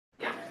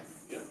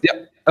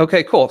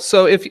Okay, cool.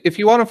 So if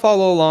you want to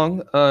follow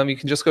along, you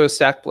can just go to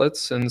Stack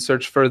Blitz and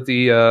search for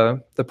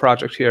the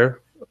project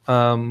here.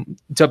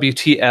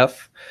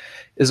 WTF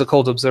is a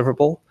cold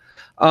observable.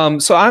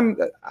 So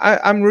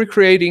I'm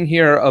recreating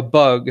here a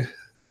bug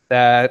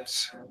that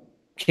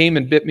came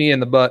and bit me in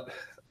the butt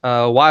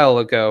a while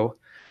ago,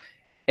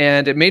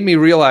 and it made me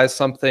realize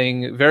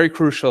something very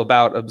crucial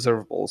about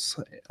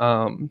observables.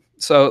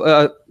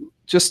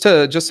 Just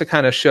to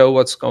kind of show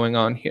what's going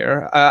on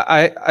here,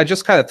 I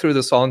just kind of threw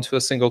this all into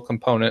a single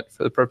component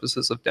for the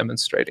purposes of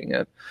demonstrating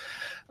it.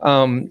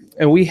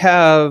 And we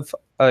have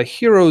a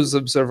heroes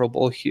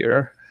observable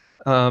here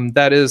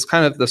that is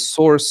kind of the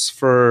source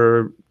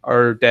for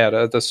our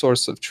data, the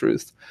source of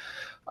truth.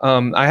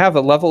 I have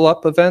a level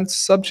up events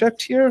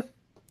subject here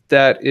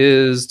that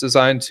is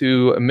designed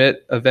to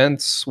emit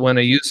events when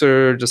a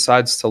user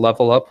decides to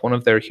level up one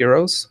of their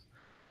heroes.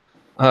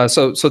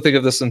 So think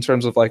of this in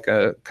terms of like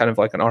a kind of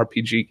like an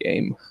RPG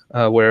game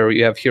where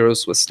you have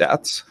heroes with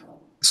stats.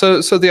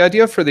 So the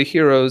idea for the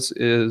heroes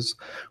is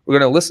we're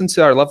going to listen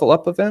to our level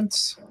up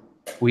events.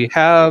 We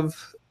have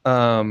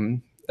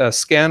a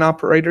scan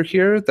operator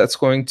here that's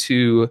going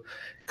to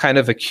kind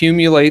of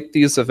accumulate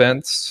these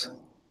events,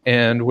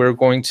 and we're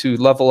going to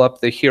level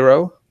up the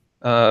hero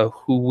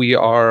who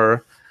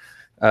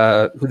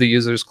the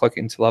user is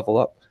clicking to level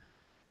up.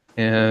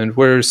 And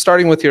we're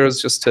starting with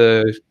heroes just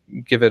to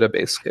give it a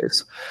base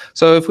case.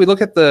 So if we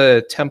look at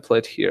the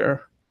template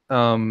here,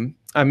 I'm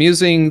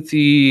using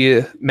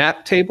the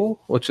map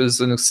table, which is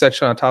an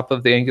extension on top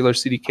of the Angular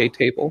CDK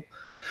table.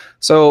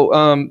 So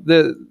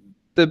the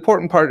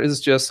important part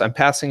is just I'm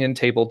passing in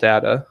table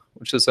data,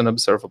 which is an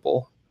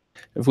observable.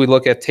 If we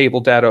look at table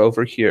data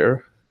over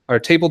here, our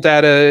table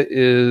data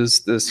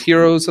is this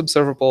heroes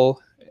observable,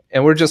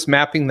 and we're just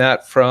mapping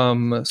that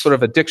from sort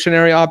of a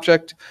dictionary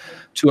object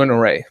to an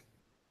array.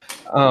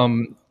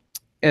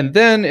 And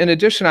then in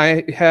addition,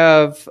 I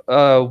have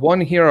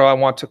one hero I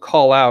want to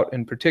call out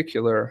in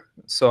particular.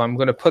 So I'm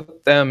going to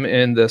put them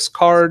in this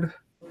card.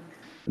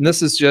 And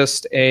this is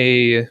just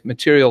a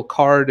material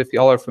card, if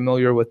y'all are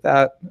familiar with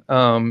that.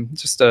 And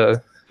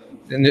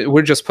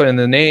we're just putting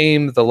the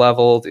name, the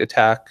level, the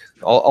attack,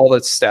 all the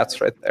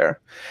stats right there.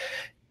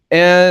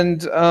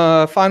 And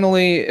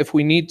finally, if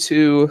we need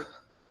to,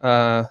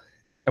 and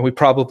we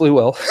probably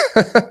will,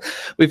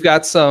 we've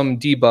got some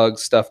debug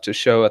stuff to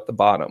show at the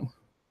bottom,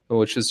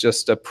 which is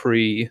just a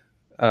pre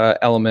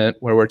element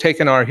where we're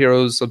taking our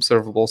heroes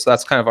observable. So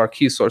that's kind of our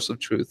key source of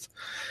truth.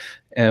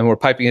 And we're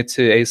piping it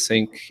to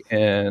async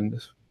and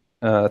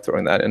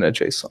throwing that in a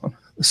JSON.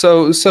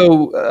 So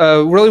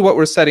really what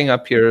we're setting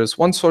up here is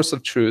one source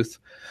of truth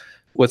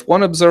with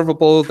one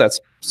observable that's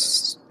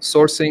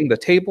sourcing the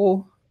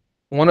table,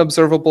 one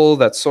observable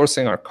that's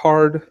sourcing our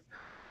card,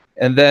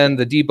 and then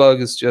the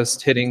debug is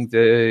just hitting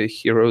the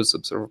heroes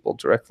observable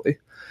directly.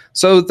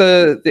 So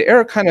the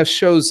error kind of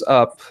shows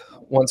up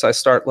once I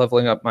start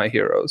leveling up my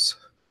heroes.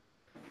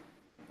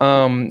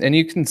 And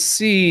you can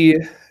see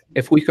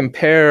if we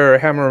compare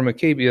Hammer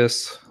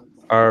Maccabeus,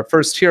 our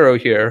first hero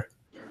here,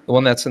 the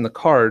one that's in the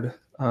card,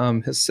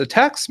 his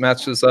attacks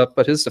matches up,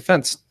 but his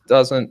defense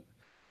doesn't,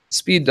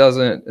 speed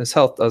doesn't, his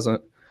health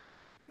doesn't.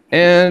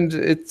 And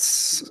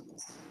things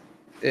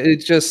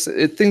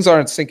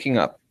aren't syncing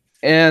up.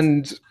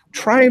 And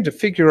trying to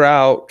figure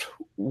out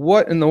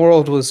what in the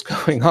world was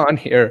going on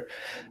here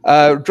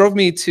drove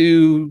me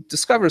to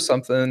discover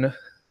something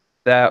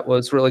that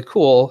was really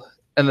cool.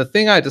 And the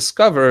thing I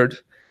discovered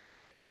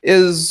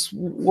is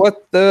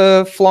what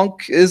the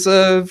flunk is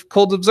a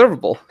cold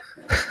observable.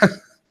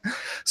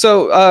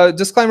 So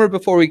disclaimer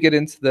before we get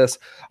into this,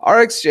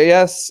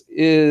 RxJS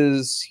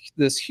is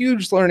this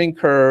huge learning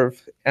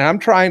curve, and I'm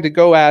trying to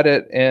go at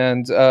it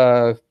and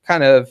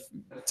kind of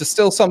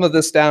distill some of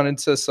this down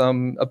into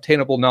some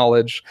obtainable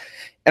knowledge.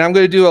 And I'm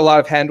going to do a lot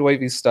of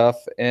hand-wavy stuff,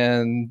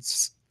 and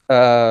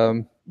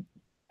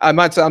I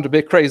might sound a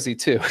bit crazy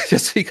too,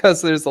 just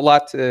because there's a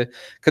lot to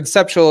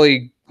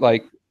conceptually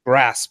like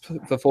grasp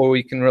before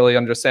we can really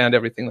understand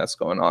everything that's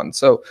going on.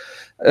 So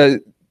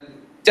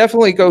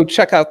definitely go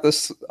check out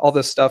all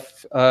this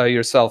stuff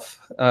yourself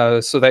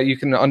so that you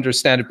can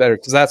understand it better,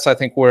 because that's, I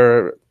think,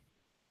 where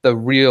the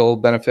real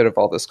benefit of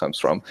all this comes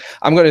from.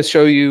 I'm going to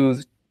show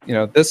you,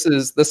 this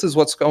is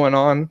what's going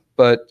on,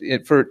 but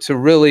to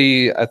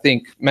really, I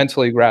think,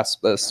 mentally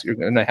grasp this, you're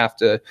going to have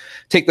to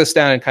take this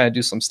down and kind of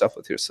do some stuff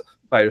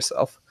by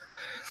yourself.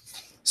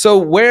 So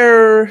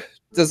where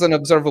does an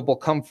observable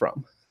come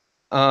from?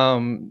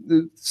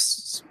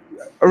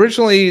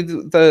 Originally,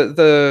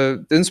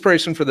 the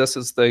inspiration for this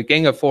is the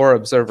Gang of Four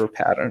observer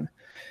pattern.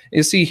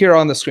 You see here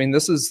on the screen,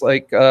 this is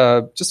like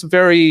just a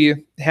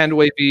very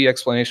hand-wavy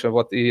explanation of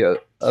what the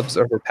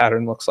observer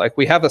pattern looks like.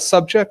 We have a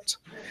subject,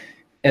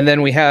 and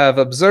then we have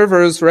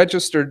observers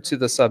registered to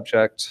the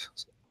subject.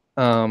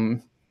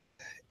 And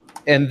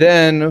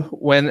then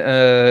when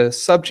a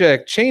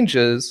subject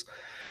changes,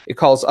 it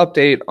calls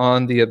update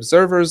on the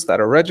observers that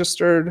are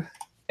registered.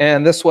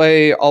 And this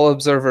way, all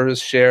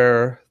observers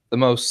share the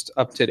most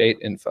up-to-date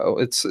info.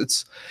 It's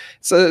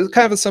a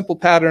kind of a simple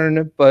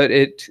pattern, but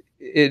it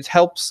it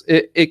helps,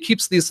 it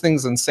keeps these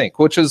things in sync,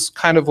 which is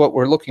kind of what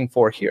we're looking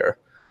for here.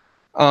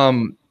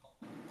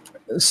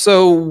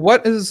 So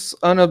what is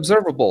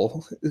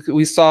unobservable?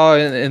 We saw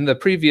in the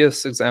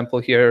previous example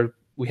here,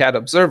 we had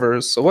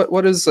observers. So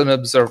what is an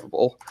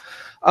observable?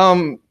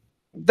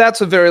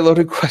 That's a very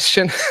loaded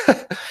question.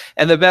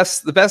 And the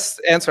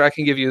best answer I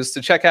can give you is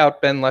to check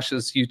out Ben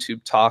Lesch's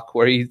YouTube talk,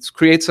 where he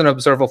creates an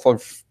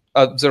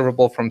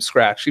observable from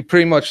scratch. He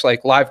pretty much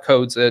like live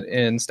codes it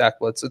in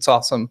StackBlitz. It's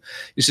awesome.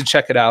 You should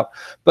check it out.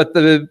 But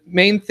the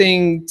main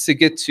thing to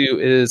get to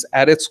is,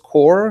 at its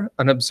core,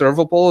 an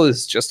observable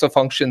is just a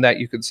function that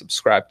you can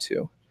subscribe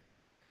to.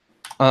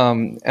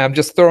 I'm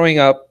just throwing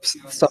up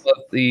some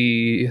of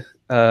the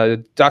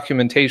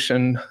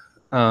documentation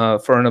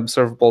for an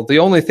observable. The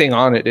only thing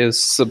on it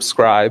is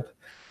subscribe.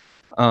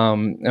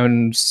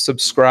 And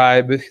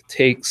subscribe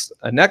takes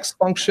a next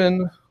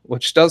function,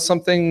 which does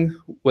something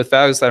with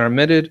values that are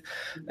emitted,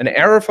 an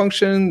error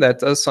function that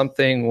does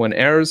something when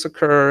errors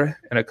occur,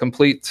 and a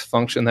complete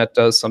function that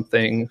does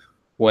something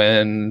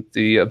when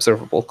the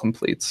observable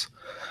completes.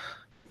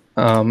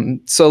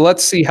 So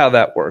let's see how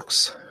that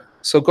works.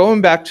 So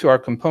going back to our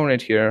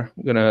component here,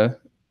 I'm going to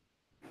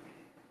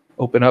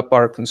open up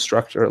our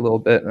constructor a little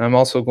bit, and I'm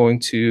also going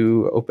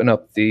to open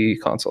up the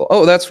console.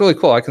 Oh, that's really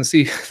cool. I can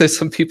see there's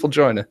some people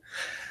joining.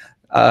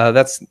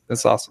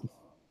 That's awesome.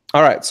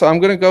 All right, so I'm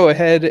going to go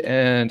ahead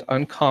and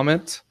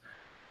uncomment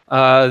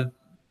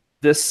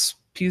this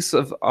piece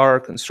of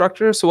our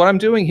constructor. So what I'm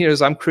doing here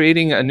is I'm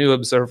creating a new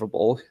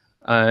observable,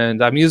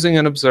 and I'm using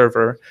an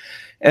observer.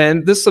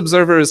 And this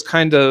observer is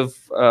kind of,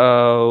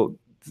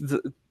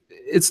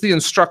 it's the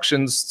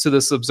instructions to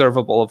this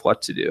observable of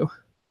what to do.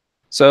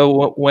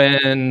 So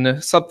when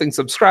something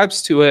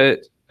subscribes to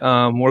it,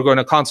 we're going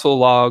to console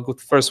log.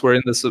 First, we're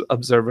in this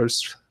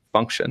observer's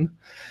function.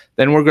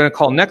 Then we're going to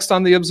call next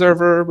on the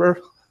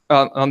observer,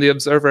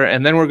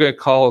 and then we're going to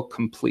call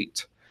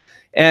complete.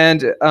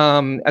 And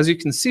as you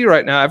can see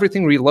right now,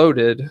 everything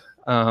reloaded.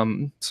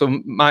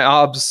 So my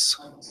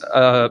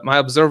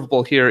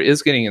observable here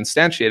is getting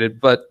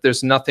instantiated, but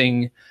there's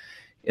nothing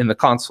in the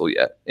console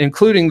yet,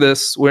 including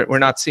this. We're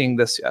not seeing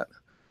this yet.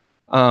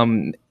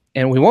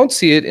 And we won't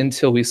see it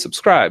until we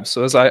subscribe.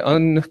 So as I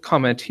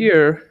uncomment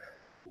here,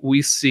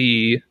 we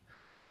see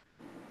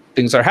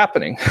things are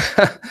happening.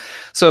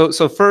 So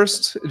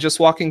first, just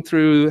walking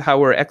through how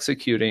we're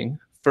executing.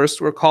 First,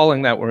 we're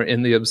calling that we're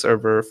in the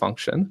observer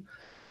function.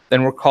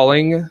 Then we're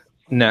calling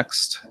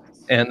next,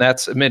 and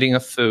that's emitting a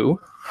foo.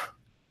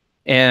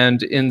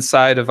 And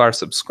inside of our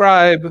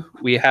subscribe,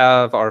 we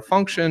have our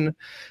function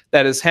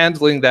that is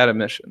handling that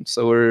emission.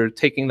 So we're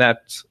taking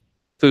that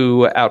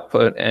foo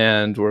output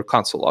and we're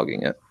console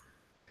logging it.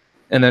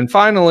 And then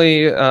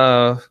finally,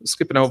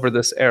 skipping over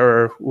this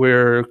error,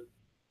 we're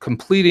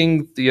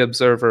completing the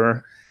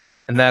observer,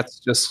 and that's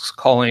just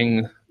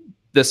calling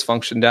this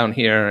function down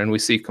here, and we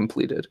see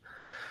completed.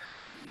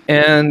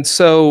 And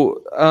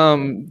so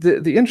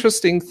the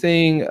interesting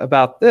thing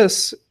about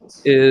this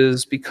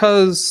is,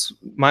 because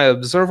my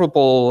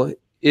observable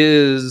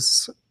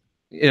is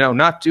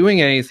not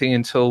doing anything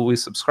until we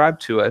subscribe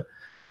to it,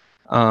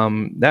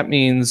 that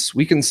means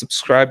we can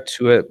subscribe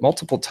to it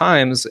multiple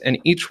times, and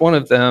each one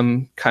of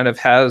them kind of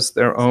has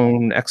their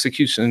own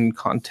execution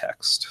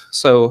context.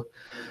 So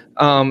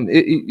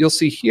you'll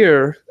see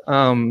here,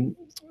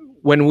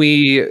 when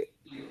we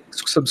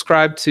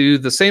subscribe to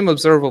the same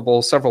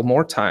observable several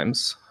more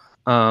times,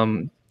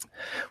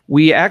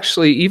 we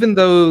actually, even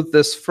though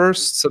this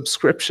first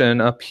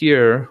subscription up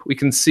here, we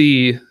can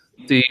see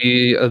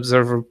the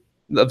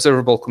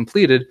observable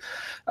completed,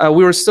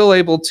 we were still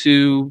able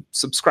to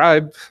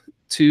subscribe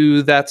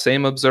to that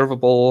same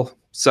observable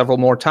several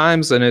more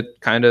times, and it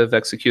kind of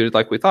executed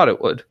like we thought it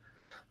would.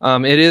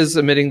 It is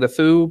emitting the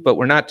foo, but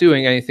we're not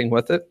doing anything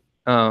with it.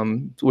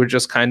 We're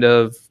just kind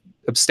of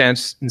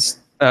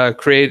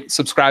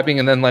subscribing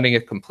and then letting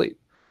it complete.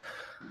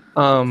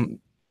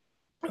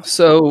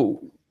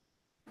 So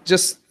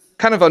just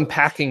kind of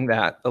unpacking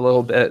that a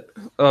little bit,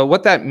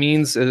 what that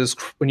means is,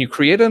 when you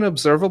create an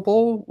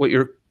observable, what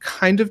you're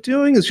kind of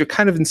doing is you're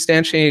kind of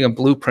instantiating a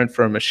blueprint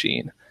for a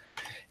machine.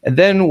 And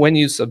then when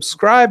you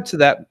subscribe to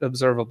that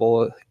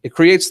observable, it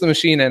creates the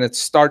machine and it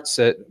starts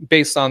it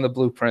based on the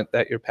blueprint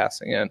that you're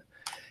passing in.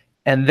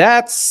 And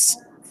that's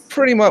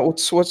pretty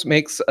much what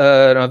makes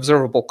an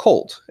observable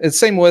cold. It's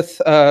same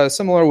with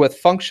similar with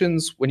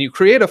functions. When you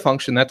create a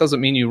function, that doesn't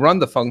mean you run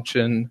the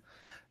function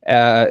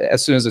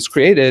as soon as it's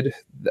created.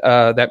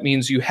 That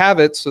means you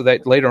have it so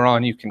that later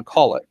on you can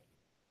call it.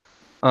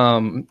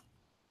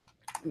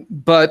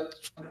 But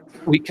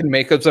we can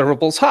make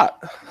observables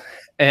hot.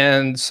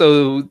 And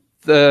so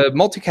the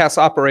multicast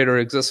operator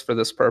exists for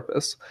this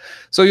purpose.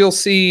 So you'll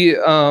see in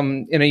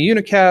a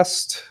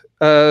unicast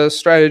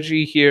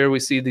strategy here, we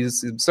see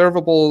these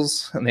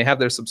observables, and they have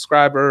their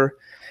subscriber,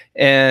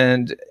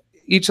 and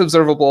each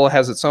observable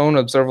has its own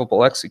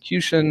observable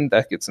execution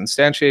that gets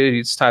instantiated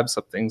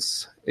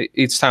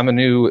each time a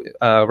new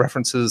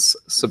reference is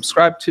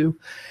subscribed to.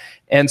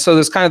 And so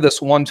there's kind of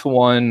this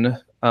one-to-one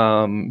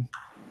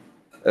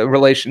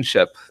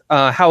relationship.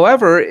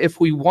 However, if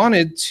we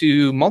wanted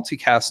to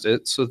multicast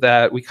it so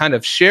that we kind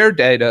of share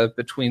data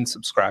between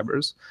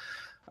subscribers,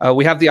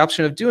 we have the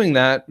option of doing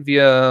that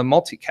via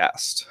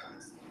multicast.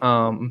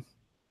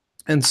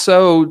 And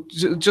so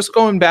just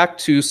going back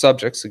to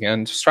subjects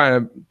again, just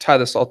trying to tie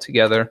this all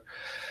together.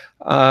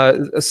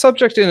 A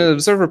subject in an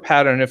observer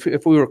pattern, if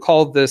we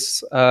recall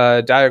this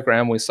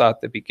diagram we saw at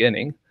the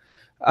beginning,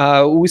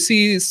 we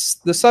see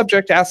the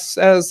subject as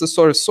the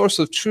sort of source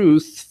of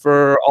truth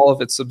for all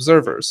of its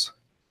observers.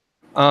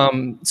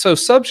 So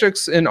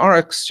subjects in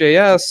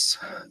RxJS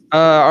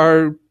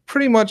are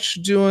pretty much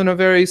doing a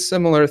very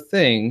similar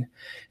thing.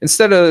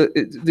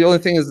 The only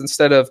thing is,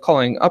 instead of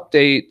calling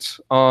update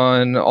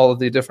on all of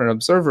the different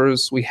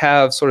observers, we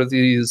have sort of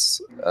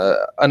these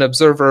an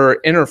observer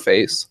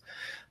interface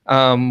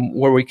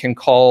where we can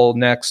call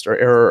next or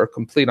error or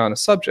complete on a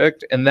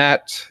subject, and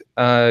that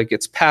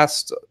gets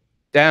passed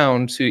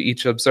down to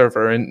each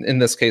observer. And in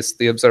this case,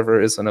 the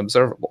observer is an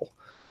observable.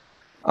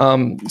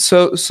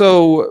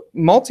 So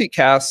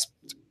multicast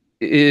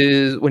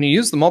is, when you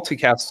use the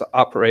multicast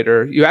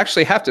operator, you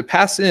actually have to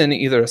pass in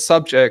either a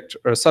subject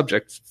or a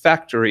subject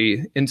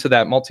factory into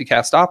that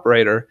multicast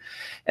operator.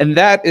 And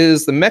that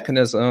is the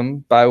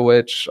mechanism by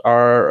which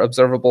our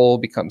observable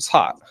becomes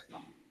hot.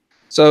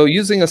 So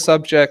using a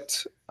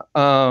subject,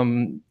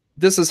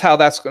 this is how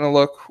that's going to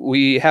look.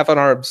 We have on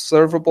our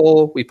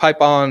observable, we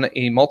pipe on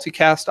a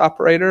multicast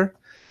operator.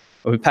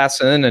 We pass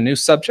in a new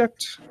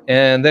subject,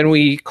 and then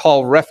we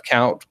call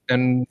refcount,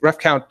 and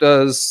refcount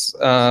does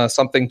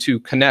something to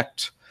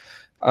connect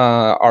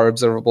our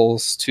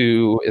observables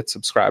to its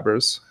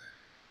subscribers.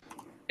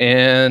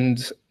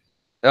 And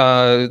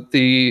an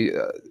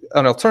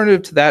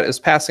alternative to that is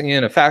passing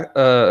in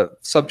a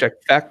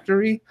subject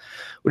factory,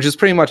 which is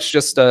pretty much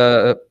just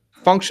a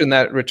function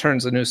that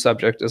returns a new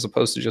subject as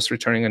opposed to just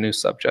returning a new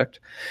subject.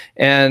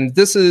 And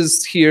this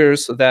is here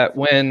so that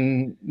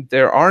when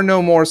there are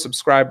no more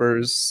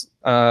subscribers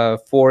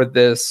for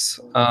this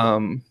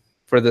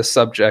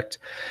subject,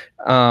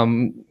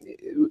 in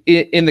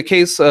the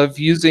case of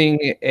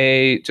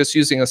just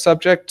using a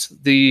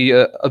subject, the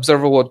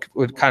observable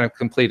would kind of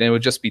complete and it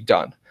would just be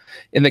done.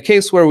 In the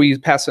case where we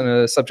pass in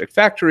a subject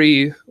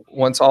factory,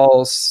 once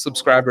all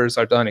subscribers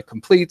are done, it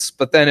completes.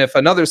 But then if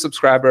another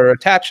subscriber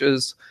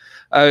attaches,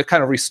 it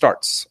kind of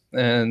restarts.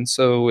 And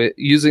so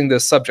using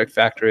this subject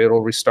factory,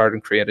 it'll restart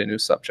and create a new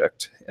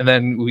subject. And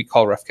then we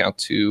call refcount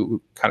to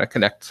kind of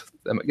connect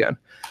them again.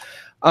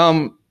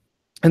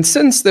 And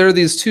since there are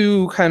these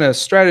two kind of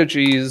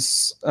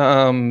strategies,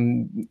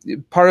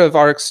 part of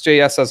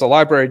RxJS as a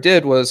library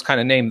did was kind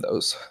of name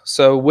those.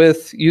 So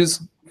with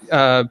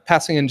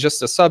passing in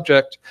just a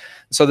subject,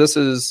 so this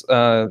is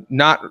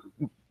not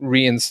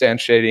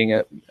reinstantiating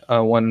it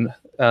when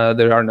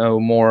there are no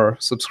more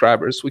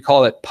subscribers. We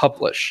call it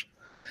publish.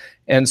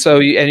 And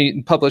so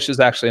publish is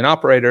actually an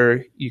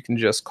operator you can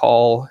just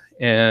call,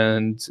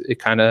 and it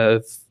kind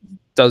of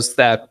does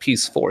that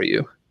piece for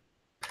you.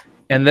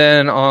 And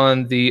then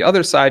on the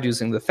other side,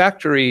 using the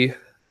factory,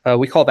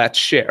 we call that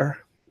share.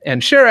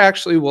 And share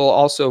actually will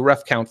also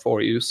ref count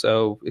for you.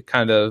 So it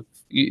kind of,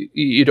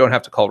 you don't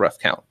have to call ref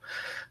count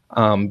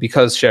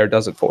because share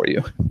does it for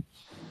you.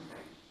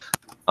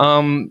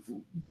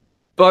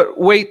 But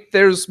wait,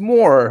 there's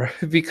more,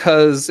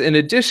 because in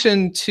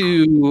addition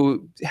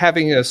to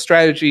having a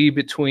strategy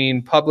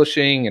between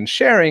publishing and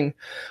sharing,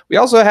 we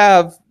also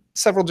have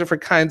several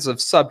different kinds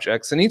of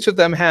subjects, and each of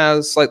them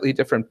has slightly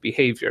different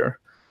behavior.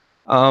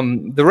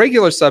 The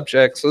regular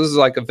subject, so this is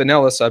like a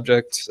vanilla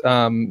subject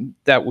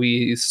that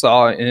we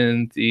saw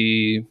in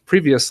the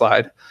previous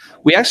slide,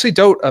 we actually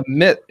don't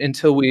emit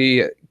until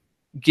we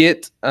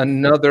get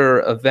another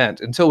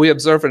event. Until we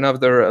observe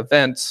another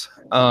event,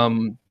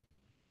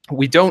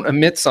 we don't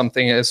emit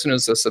something as soon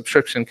as the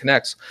subscription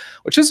connects,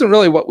 which isn't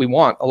really what we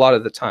want a lot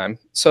of the time.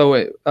 So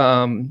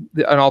an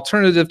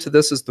alternative to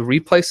this is the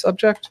replay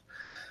subject,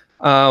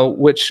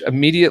 which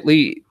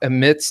immediately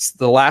emits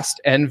the last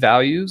n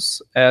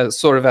values as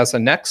sort of as a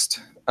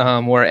next,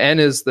 where n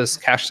is this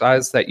cache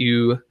size that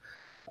you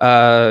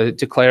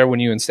declare when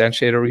you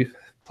instantiate a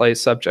replay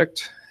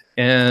subject.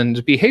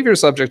 And behavior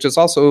subject is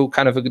also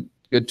kind of a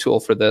good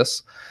tool for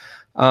this.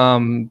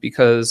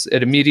 Because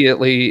it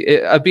immediately,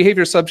 a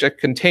behavior subject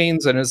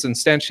contains and is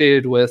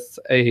instantiated with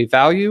a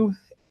value,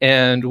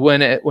 and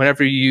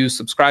whenever you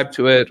subscribe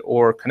to it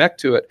or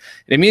connect to it,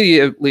 it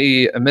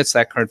immediately emits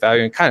that current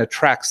value and kind of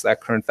tracks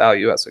that current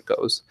value as it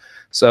goes.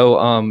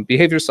 So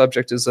behavior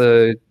subject is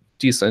a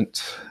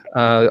decent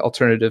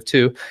alternative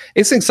too.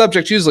 Async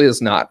subject usually is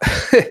not.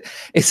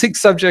 Async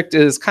subject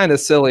is kind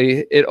of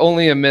silly. It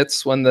only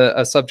emits when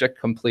a subject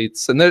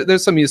completes, and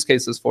there's some use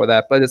cases for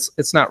that, but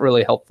it's not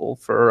really helpful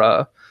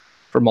for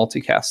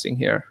multicasting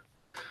here.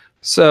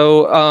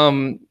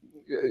 So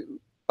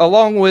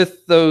along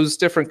with those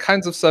different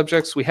kinds of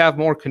subjects, we have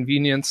more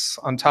convenience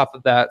on top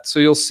of that.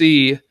 So you'll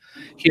see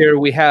here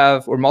we're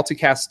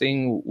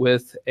multicasting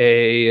with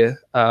a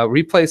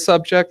replay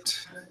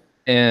subject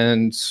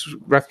and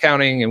ref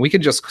counting, and we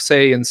can just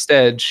say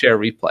instead share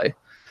replay.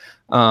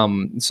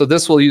 So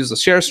this will use a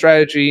share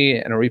strategy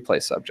and a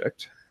replay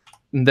subject.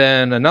 And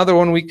then another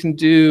one we can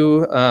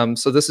do,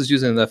 so this is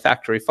using the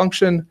factory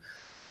function.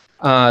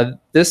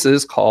 This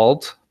is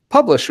called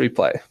publish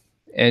replay,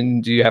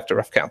 and you have to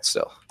ref count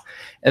still.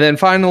 And then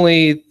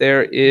finally,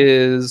 there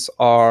is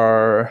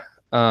our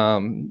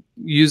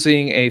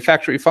using a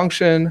factory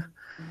function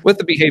with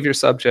the behavior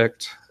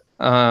subject,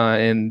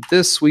 and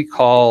this we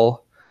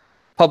call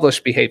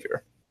publish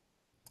behavior.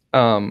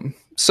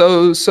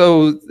 So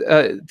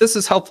this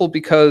is helpful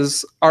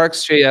because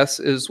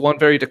RxJS is one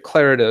very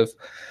declarative.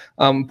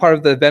 Part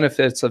of the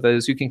benefits of it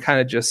is you can kind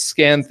of just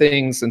scan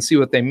things and see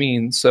what they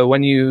mean. So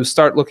when you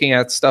start looking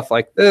at stuff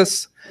like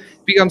this,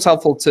 it becomes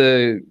helpful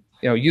to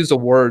use a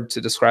word to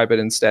describe it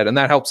instead, and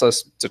that helps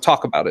us to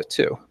talk about it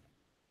too.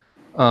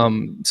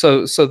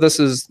 So this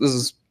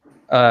is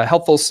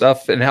helpful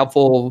stuff and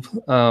helpful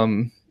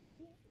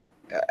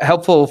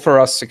for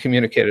us to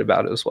communicate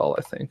about it as well,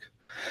 I think.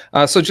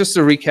 So just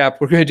to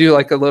recap, we're going to do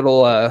like a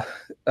little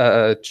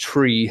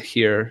tree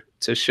here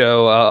to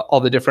show all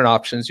the different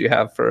options you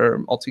have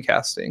for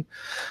multicasting.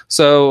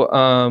 So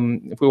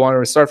if we want to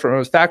restart from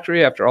a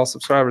factory after all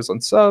subscribers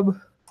on sub,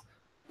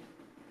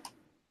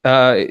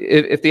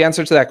 if the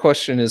answer to that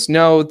question is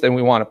no, then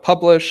we want to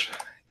publish.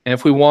 And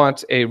if we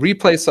want a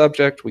replay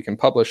subject, we can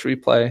publish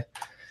replay.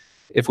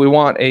 If we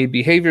want a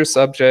behavior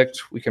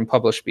subject, we can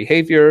publish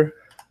behavior.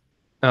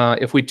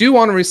 If we do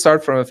want to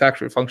restart from a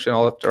factory function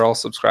after all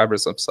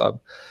subscribers on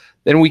sub,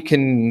 then we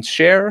can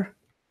share.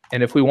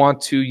 And if we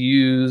want to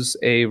use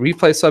a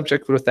replay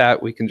subject with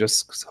that, we can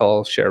just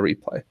call share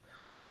replay.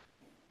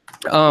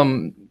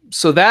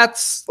 So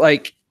that's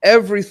like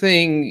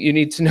everything you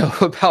need to know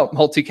about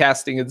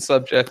multicasting in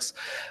subjects.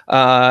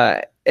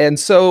 And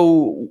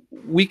so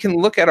we can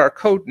look at our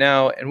code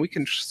now and we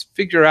can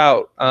figure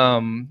out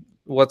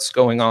what's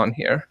going on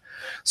here.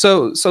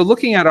 So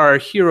looking at our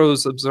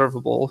heroes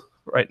observable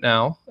right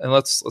now, and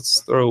let's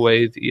throw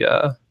away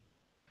the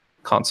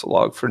console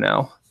log for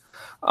now.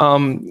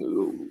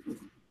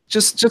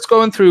 Just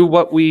going through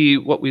what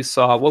we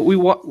saw. What we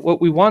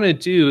want to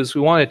do is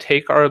we want to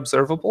take our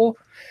observable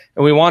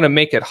and we want to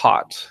make it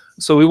hot.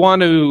 So we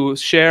want to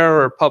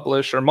share or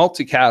publish or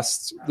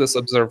multicast this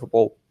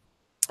observable.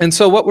 And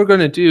so what we're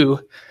going to do,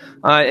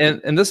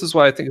 and this is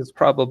why I think it's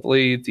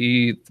probably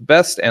the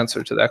best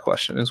answer to that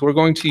question, is we're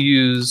going to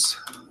use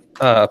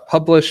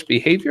publish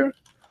behavior.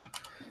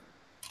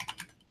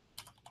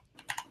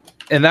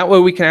 And that way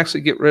we can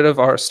actually get rid of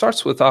our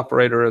starts with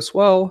operator as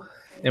well.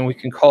 And we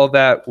can call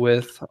that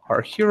with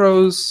our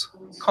heroes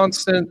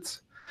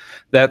constant.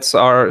 That's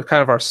our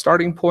kind of our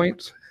starting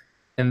point.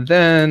 And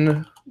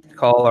then we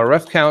call our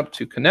ref count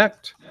to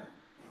connect.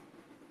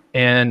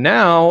 And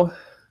now,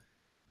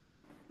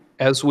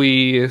 as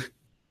we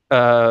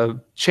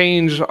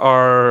change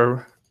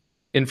our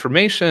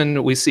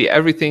information, we see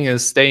everything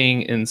is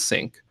staying in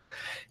sync.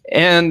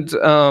 And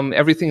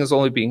everything is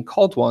only being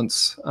called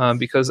once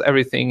because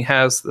everything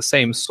has the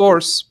same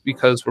source,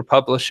 because we're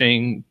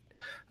publishing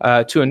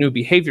to a new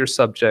behavior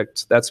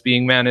subject that's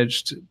being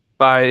managed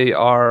by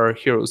our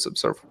heroes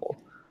observable.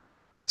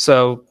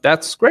 So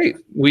that's great.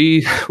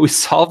 We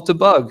solved a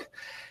bug.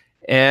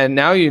 And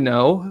now you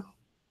know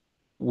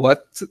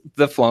what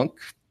the flunk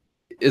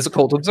is a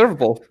cold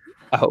observable,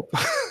 I hope.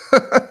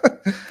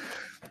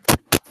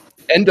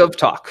 End of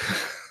talk.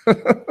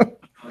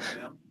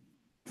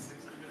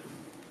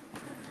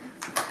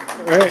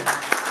 All right.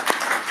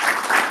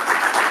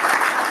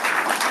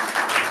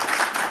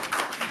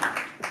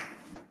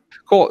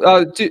 Cool.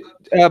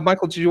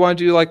 Michael, do you want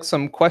to do like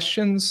some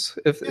questions?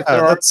 If there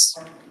are?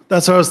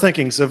 That's what I was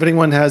thinking. So if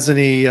anyone has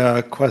any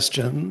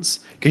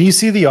questions, can you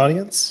see the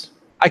audience?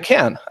 I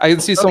can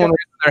see someone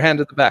raising their hand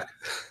at the back.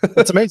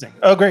 That's amazing.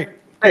 Oh, great.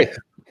 Hey.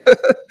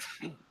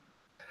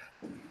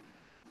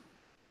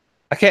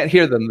 I can't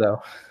hear them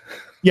though.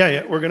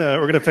 Yeah, we're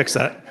gonna fix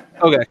that.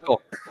 Okay,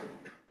 cool.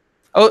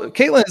 Oh,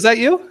 Caitlin, is that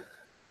you?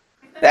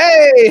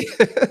 Hey,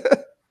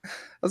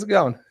 how's it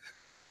going?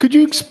 Could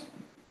you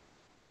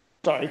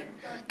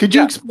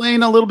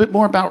explain a little bit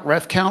more about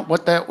ref count,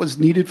 what that was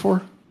needed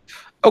for?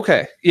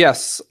 Okay,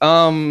 yes.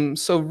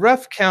 So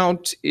ref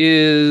count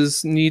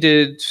is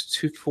needed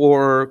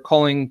for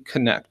calling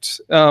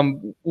connect.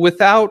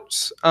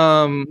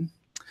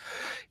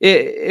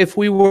 If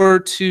we were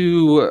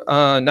to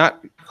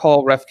not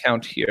call ref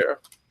count here,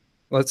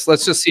 let's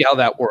just see how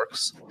that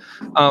works.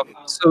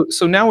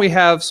 So now we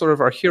have sort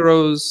of our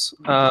heroes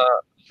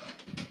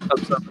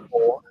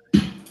observable,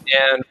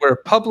 and we're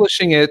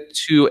publishing it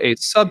to a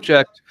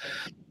subject,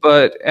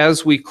 but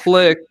as we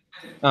click,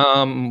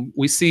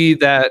 we see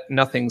that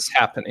nothing's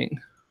happening,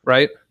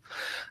 right?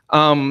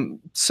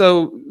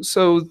 So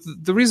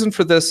the reason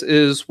for this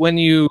is when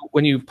you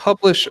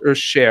publish or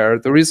share,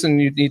 the reason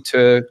you need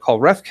to call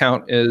ref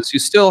count is you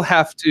still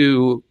have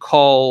to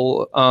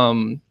call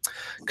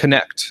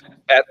connect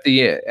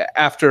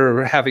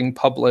after having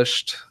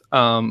published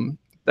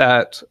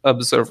that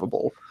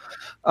observable.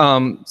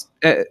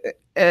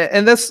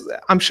 And this,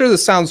 I'm sure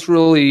this sounds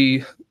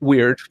really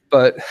weird,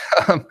 but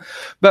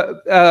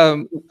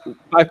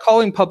by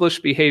calling publish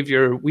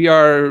behavior, we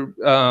are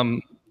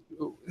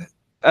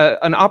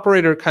an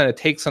operator kind of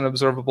takes an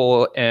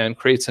observable and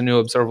creates a new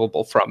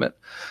observable from it.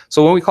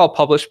 So when we call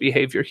publish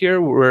behavior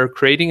here, we're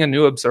creating a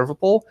new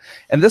observable,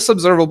 and this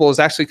observable is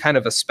actually kind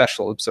of a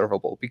special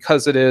observable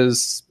because it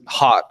is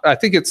hot. I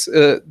think it's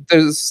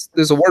there's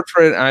a word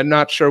for it, and I'm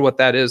not sure what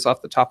that is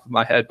off the top of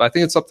my head, but I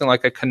think it's something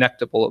like a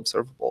connectable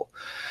observable.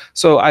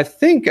 So I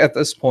think at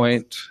this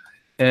point,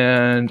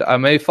 and I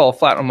may fall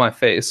flat on my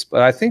face,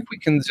 but I think we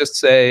can just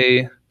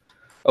say,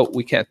 oh,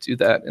 we can't do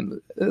that in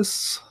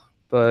this,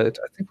 but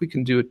I think we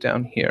can do it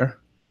down here.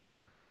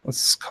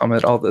 Let's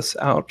comment all this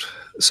out.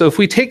 So if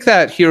we take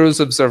that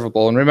heroes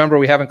observable, and remember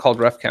we haven't called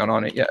ref count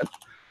on it yet,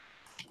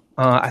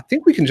 I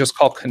think we can just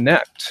call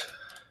connect.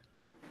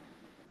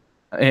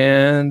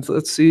 And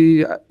let's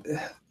see,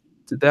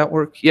 did that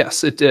work?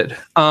 Yes, it did.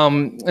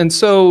 And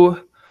so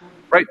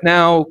right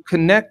now,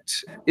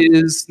 connect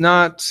is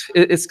not,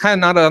 it's kind of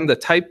not on the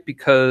type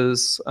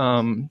because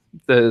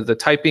the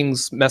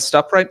typing's messed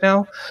up right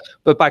now.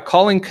 But by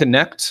calling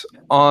connect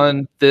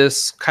on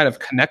this kind of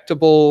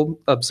connectable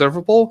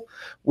observable,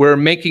 we're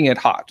making it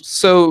hot.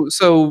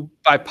 So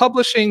by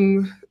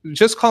publishing,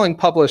 just calling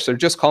publish or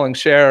just calling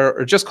share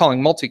or just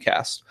calling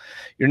multicast,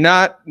 you're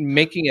not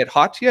making it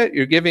hot yet.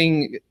 You're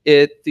giving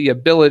it the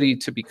ability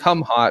to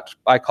become hot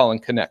by calling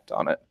connect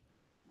on it.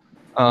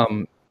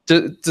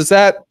 Does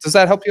that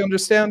help you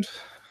understand?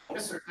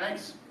 Yes, sir.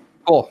 Thanks.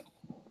 Cool.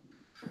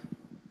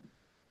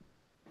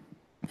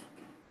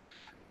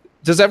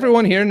 Does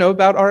everyone here know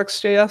about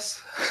RxJS?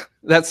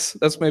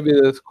 That's maybe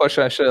the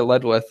question I should have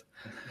led with.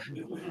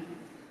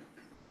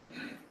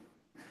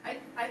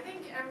 I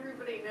think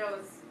everybody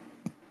knows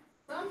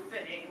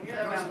something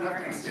about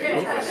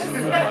RxJS.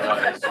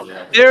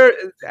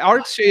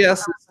 RxJS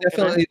is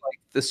definitely like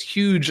this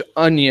huge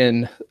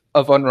onion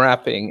of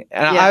unwrapping,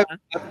 and Yeah.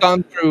 I've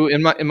gone through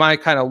in my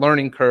kind of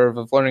learning curve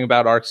of learning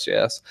about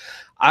ArcGIS.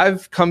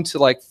 I've come to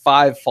like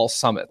 5 false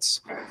summits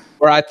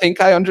where I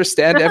think I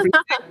understand everything,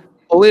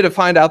 only to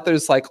find out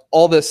there's like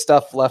all this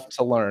stuff left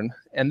to learn.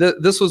 And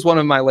this was one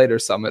of my later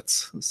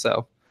summits.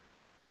 So,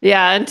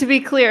 Yeah, and to be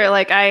clear,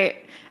 like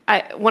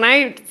when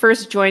I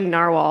first joined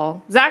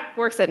Narwhal, Zack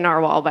works at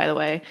Narwhal, by the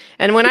way.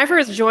 And when I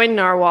first joined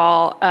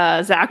Narwhal,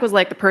 Zack was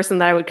like the person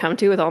that I would come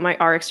to with all my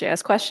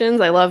RxJS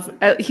questions. I love,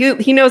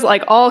 he knows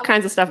like all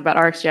kinds of stuff about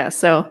RxJS.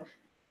 So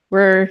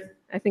I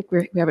think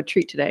we have a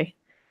treat today.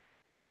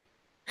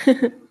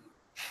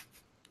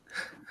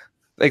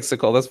 Thanks,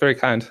 Nicole. That's very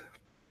kind.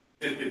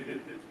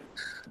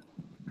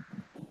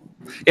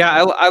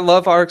 Yeah, I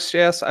love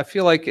RxJS. I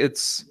feel like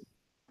it's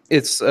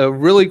a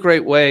really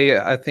great way,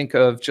 I think,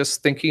 of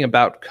just thinking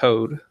about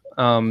code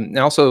and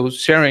also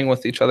sharing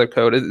with each other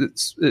code.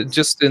 It's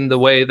just in the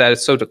way that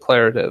it's so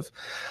declarative,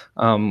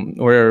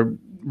 where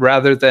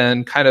rather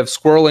than kind of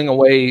squirreling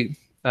away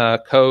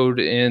code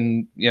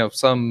in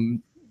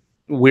some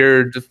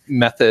weird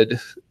method,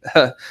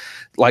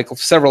 like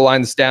several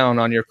lines down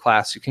on your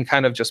class, you can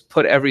kind of just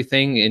put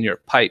everything in your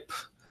pipe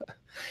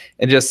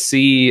and just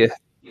see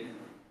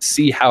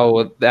how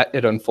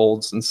it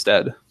unfolds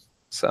instead.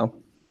 So.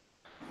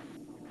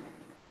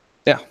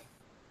 Yeah.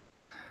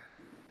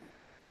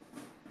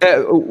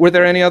 Were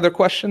there any other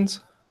questions?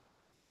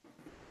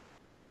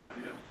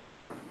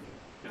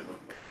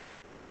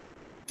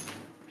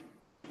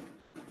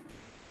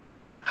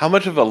 How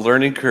much of a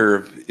learning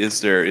curve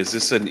is there? Is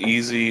this an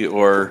easy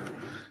or,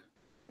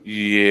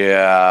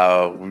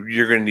 yeah,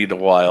 you're going to need a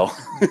while?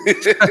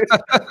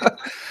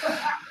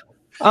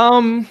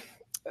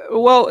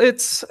 Well,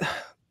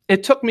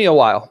 it took me a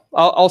while.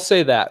 I'll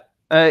say that.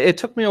 It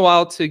took me a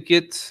while to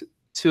get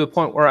to a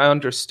point where I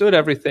understood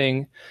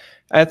everything.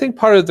 I think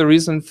part of the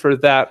reason for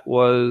that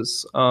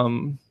was,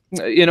 when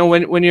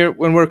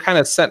we're kind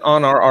of set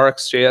on our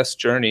RxJS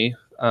journey,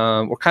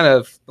 we're kind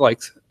of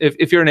like,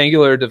 if you're an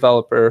Angular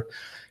developer,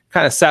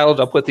 kind of saddled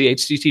up with the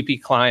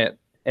HTTP client,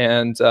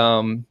 and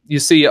you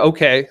see,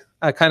 okay,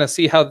 I kind of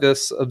see how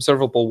this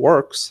observable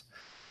works,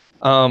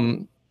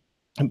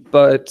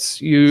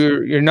 but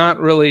you're not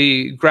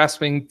really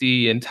grasping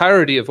the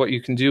entirety of what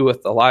you can do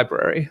with the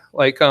library.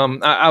 Like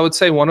I would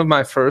say one of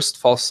my first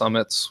false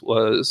summits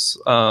was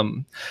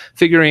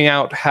figuring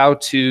out how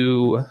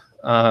to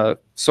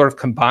sort of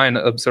combine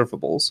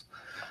observables.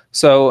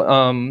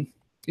 So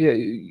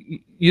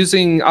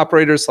using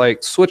operators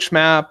like switch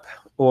map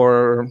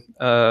or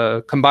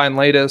combine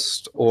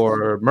latest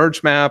or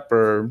merge map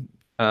or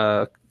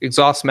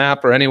exhaust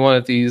map or any one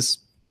of these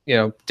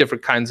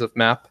different kinds of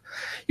map.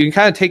 You can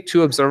kind of take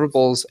 2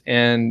 observables,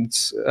 and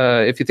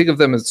if you think of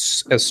them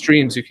as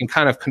streams, you can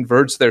kind of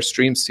converge their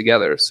streams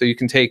together. So you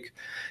can take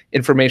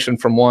information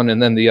from one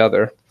and then the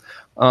other,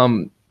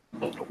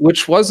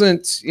 which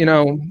wasn't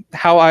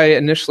how I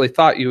initially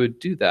thought you would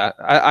do that.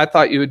 I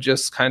thought you would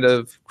just kind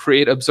of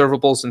create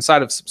observables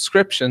inside of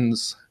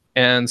subscriptions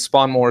and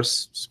spawn more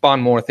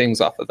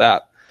things off of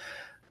that.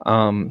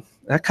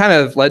 That kind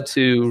of led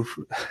to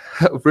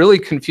really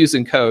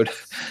confusing code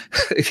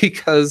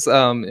because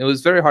it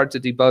was very hard to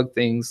debug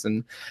things,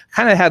 and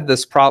kind of had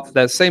this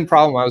that same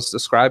problem I was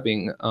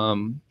describing,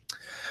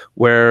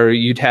 where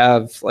you'd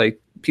have like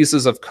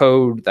pieces of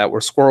code that were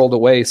squirreled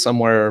away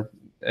somewhere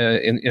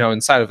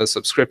inside of a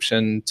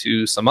subscription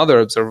to some other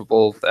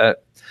observable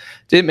that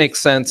didn't make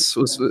sense,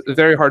 was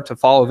very hard to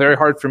follow, very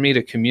hard for me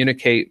to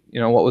communicate,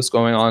 what was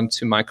going on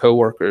to my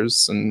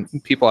coworkers and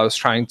people I was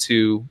trying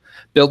to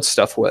build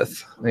stuff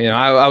with.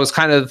 I was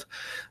kind of,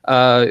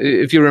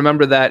 if you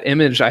remember that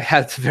image I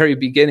had at the very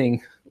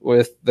beginning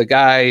with the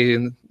guy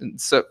in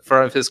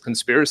front of his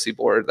conspiracy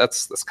board,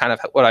 that's kind of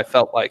what I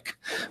felt like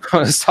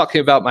when I was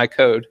talking about my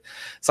code.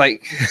 It's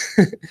like,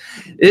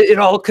 it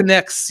all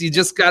connects. You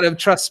just got to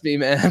trust me,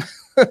 man.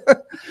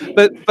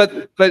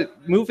 but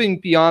moving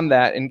beyond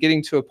that and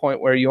getting to a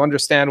point where you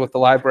understand what the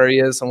library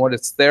is and what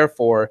it's there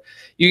for,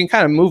 you can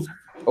kind of move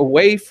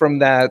away from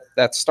that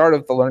start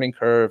of the learning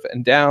curve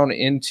and down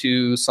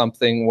into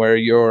something where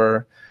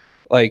you're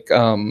like,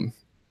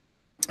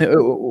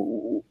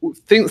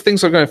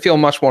 things are going to feel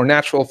much more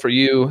natural for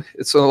you.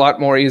 It's a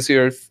lot more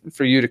easier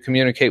for you to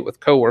communicate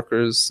with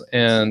coworkers,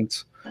 and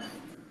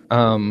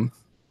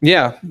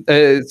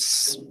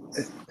it's,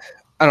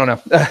 I don't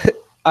know.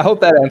 I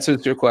hope that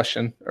answers your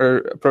question or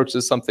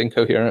approaches something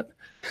coherent.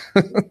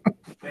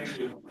 Thank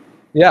you.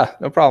 Yeah,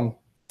 no problem.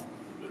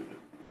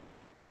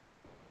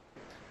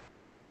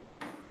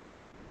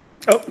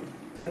 Oh.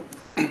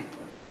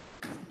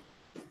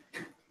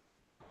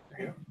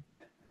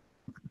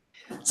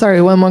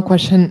 Sorry, one more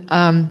question.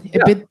 A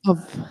bit of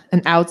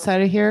an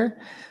outsider here.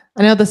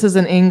 I know this is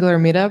an Angular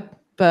meetup,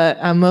 but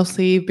I've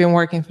mostly been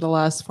working for the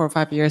last 4 or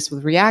 5 years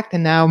with React,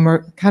 and now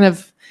I'm kind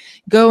of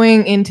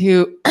going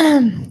into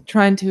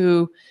trying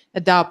to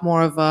adopt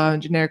more of a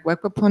generic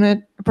web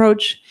component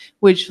approach,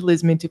 which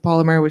leads me to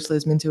Polymer, which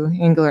leads me to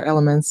Angular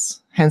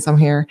elements, hence I'm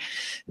here.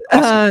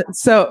 Awesome.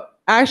 So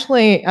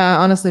actually,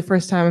 honestly,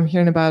 first time I'm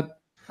hearing about,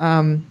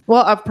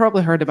 I've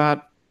probably heard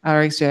about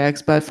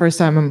RxJS, but first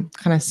time I'm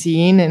kind of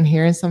seeing and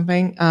hearing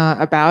something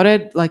about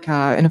it, like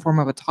in the form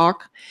of a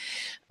talk.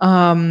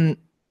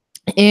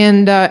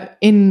 And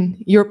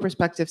in your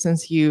perspective,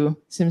 since you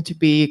seem to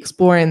be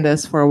exploring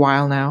this for a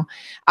while now,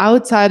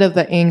 outside of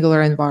the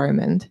Angular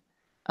environment,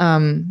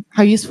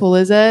 how useful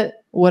is it?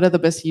 What are the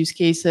best use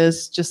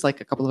cases? Just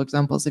like a couple of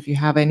examples, if you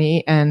have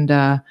any, and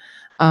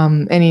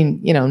any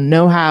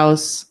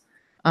know-hows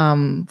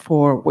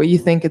for what you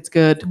think it's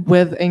good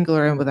with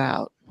Angular and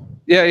without.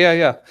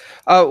 Yeah.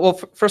 Well,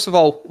 first of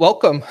all,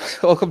 welcome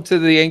to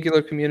the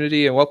Angular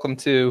community, and welcome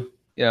to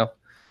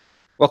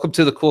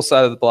the cool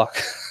side of the block.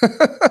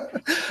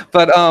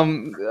 But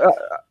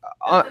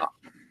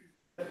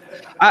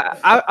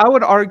I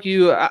would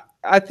argue,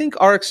 I think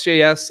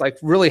RxJS like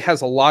really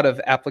has a lot of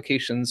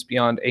applications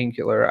beyond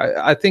Angular.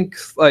 I think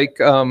like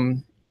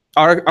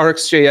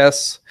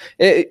RxJS,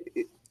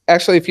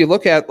 actually, if you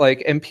look at like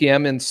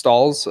npm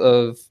installs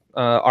of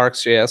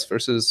RxJS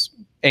versus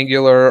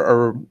Angular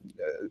or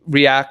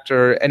React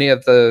or any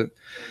of the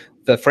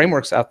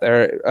frameworks out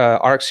there,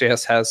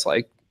 RxJS has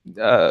like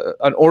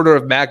an order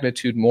of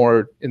magnitude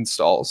more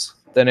installs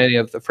than any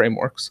of the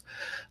frameworks.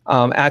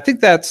 And I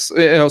think that's,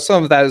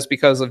 some of that is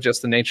because of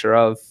just the nature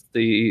of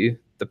the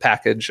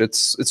package.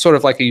 It's sort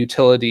of like a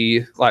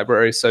utility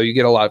library, so you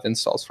get a lot of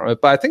installs from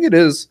it. But I think it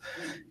is,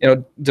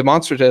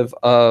 demonstrative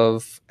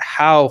of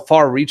how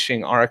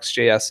far-reaching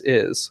RxJS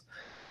is.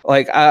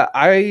 Like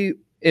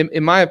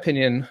in my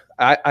opinion,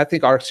 I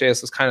think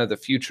RxJS is kind of the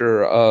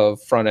future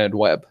of front-end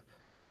web.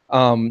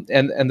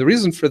 And the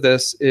reason for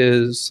this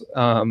is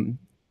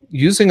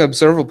using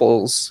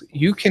observables,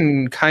 you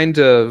can kind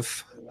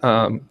of,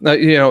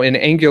 in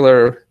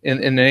Angular,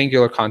 in an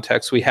Angular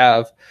context, we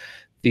have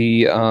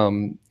the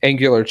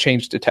Angular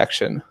change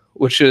detection,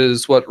 which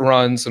is what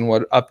runs and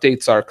what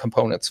updates our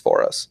components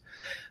for us.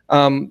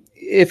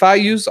 If I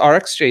use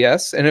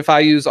RxJS, and if I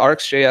use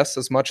RxJS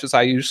as much as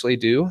I usually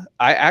do,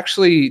 I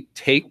actually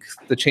take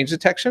the change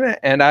detection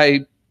and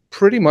I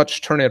pretty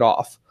much turn it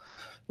off.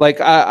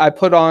 Like I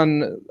put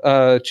on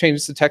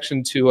change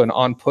detection to an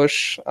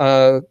on-push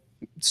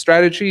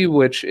strategy,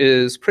 which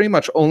is pretty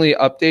much only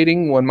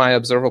updating when my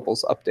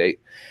observables update.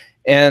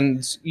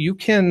 And you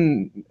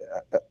can,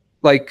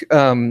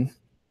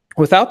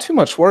 without too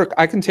much work,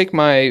 I can take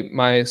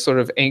my sort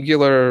of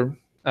Angular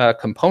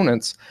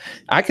components,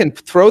 I can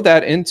throw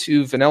that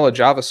into vanilla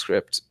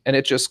JavaScript, and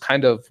it just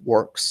kind of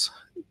works.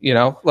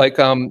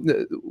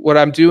 What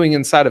I'm doing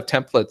inside of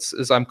templates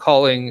is I'm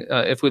calling,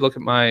 if we look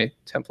at my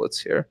templates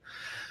here,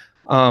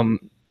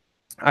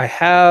 I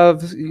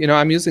have,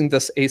 I'm using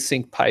this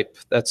async pipe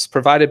that's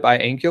provided by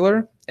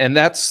Angular, and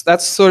that's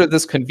sort of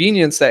this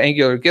convenience that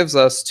Angular gives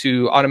us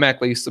to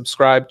automatically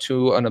subscribe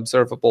to an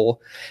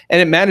observable,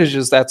 and it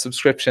manages that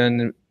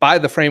subscription by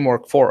the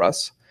framework for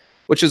us,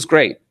 which is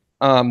great.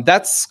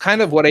 That's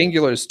kind of what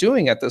Angular is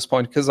doing at this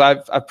point, because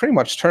I've pretty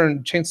much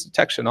turned change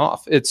detection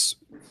off. It's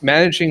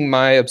managing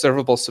my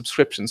observable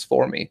subscriptions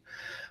for me.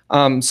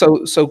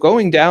 So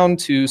going down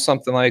to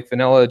something like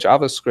vanilla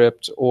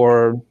JavaScript,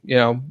 or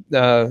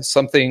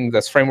something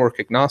that's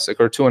framework agnostic,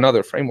 or to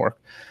another framework,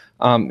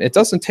 it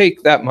doesn't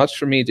take that much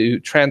for me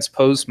to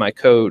transpose my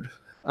code,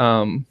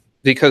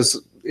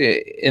 because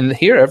in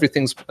here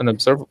everything's an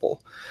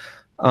observable.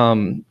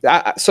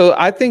 So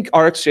I think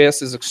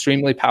RxJS is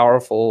extremely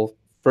powerful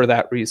for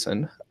that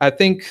reason. I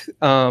think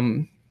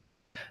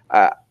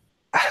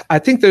I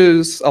think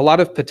there's a lot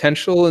of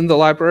potential in the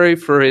library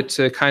for it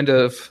to kind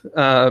of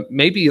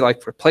maybe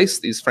like replace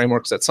these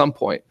frameworks at some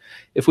point.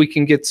 If we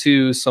can get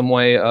to some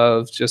way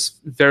of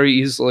just very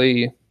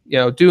easily,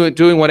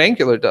 doing what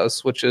Angular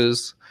does, which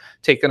is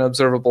take an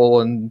observable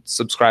and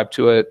subscribe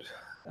to it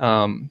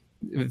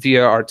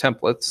via our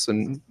templates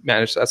and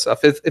manage that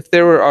stuff. If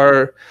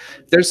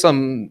there's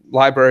some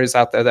libraries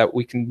out there that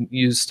we can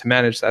use to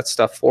manage that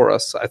stuff for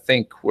us, I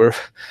think we're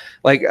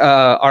like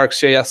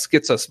RxJS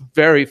gets us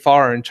very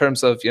far in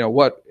terms of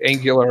what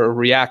Angular or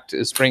React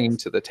is bringing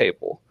to the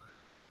table.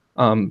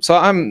 So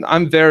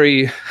I'm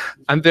very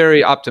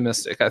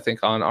optimistic, I think,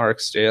 on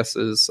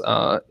RxJS's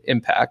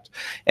impact.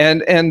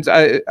 And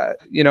I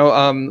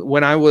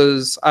when I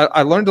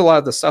learned a lot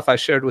of the stuff I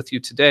shared with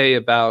you today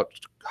about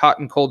hot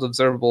and cold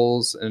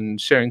observables and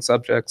sharing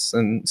subjects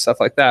and stuff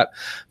like that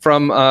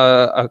from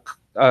the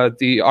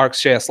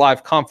RxJS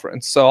Live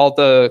conference. So all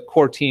the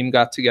core team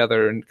got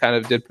together and kind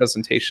of did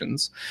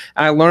presentations.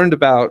 And I learned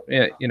about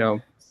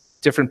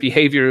different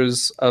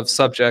behaviors of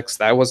subjects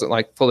that I wasn't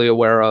like fully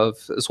aware of,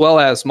 as well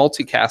as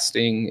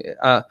multicasting.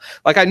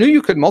 Like I knew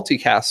you could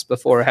multicast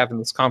before having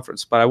this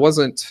conference, but it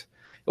wasn't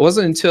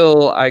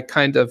until I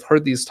kind of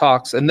heard these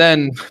talks and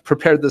then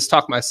prepared this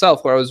talk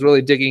myself, where I was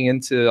really digging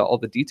into all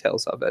the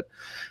details of it,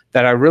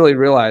 that I really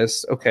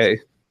realized, okay,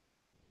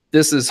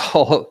 this is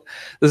all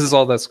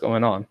that's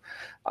going on.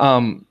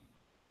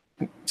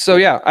 So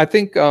yeah, I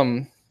think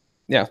to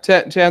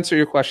answer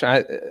your question,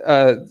 at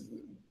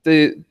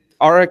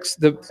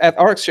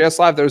RxJS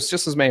Live, there's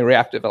just as many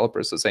React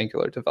developers as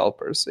Angular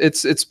developers.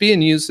 It's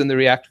being used in the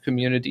React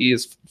community,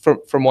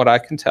 from what I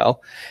can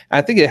tell. And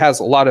I think it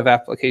has a lot of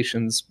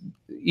applications,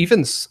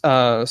 even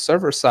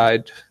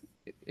server-side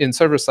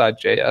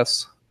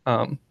JS.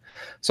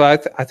 So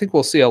I think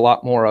we'll see a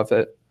lot more of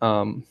it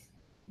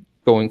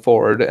going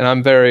forward, and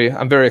I'm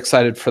very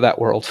excited for that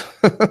world.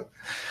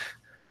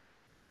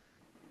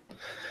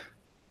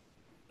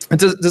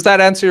 Does that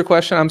answer your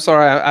question? I'm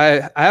sorry,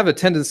 I have a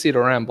tendency to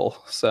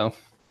ramble, so.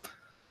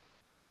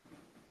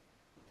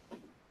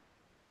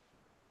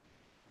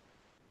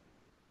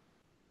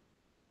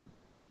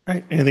 All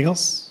right, anything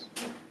else?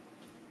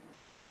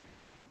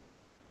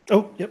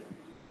 Oh, yep.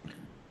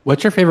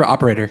 What's your favorite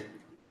operator?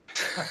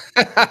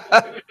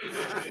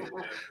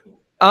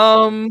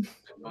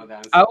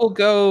 I will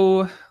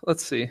go,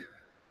 let's see.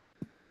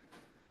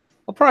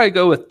 I'll probably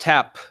go with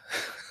tap.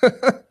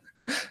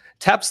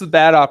 Tap's the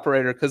bad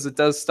operator because it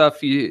does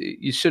stuff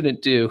you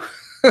shouldn't do.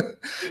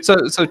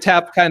 So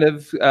tap kind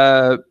of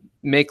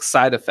makes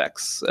side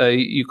effects.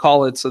 You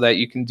call it so that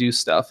you can do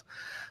stuff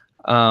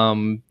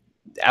kind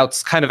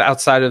of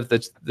outside of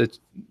the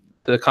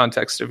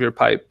context of your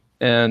pipe,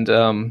 and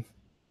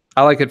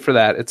I like it for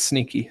that. It's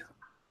sneaky.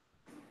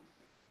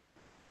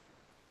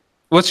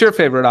 What's your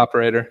favorite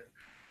operator?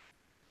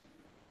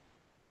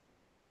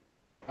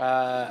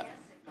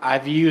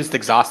 I've used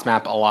exhaust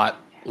map a lot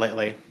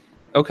lately.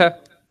 Okay.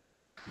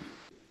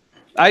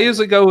 I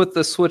usually go with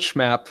the switch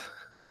map,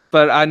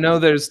 but I know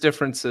there's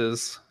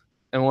differences,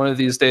 and one of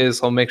these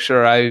days I'll make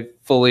sure I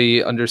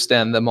fully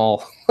understand them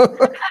all.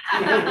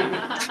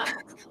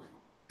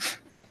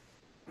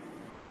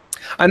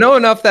 I know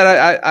enough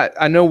that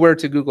I know where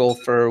to Google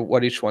for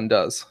what each one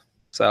does,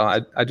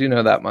 so I do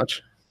know that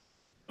much.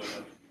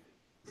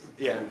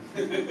 Yeah.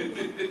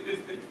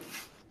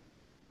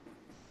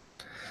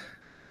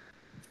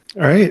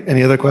 All right,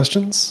 any other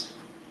questions?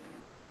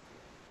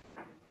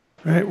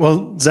 All right,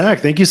 well,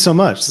 Zack, thank you so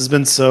much. This has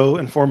been so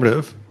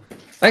informative.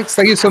 Thanks.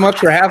 Thank you so much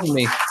for having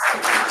me.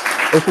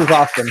 This was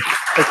awesome.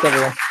 Thanks,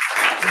 everyone.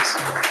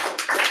 Thanks.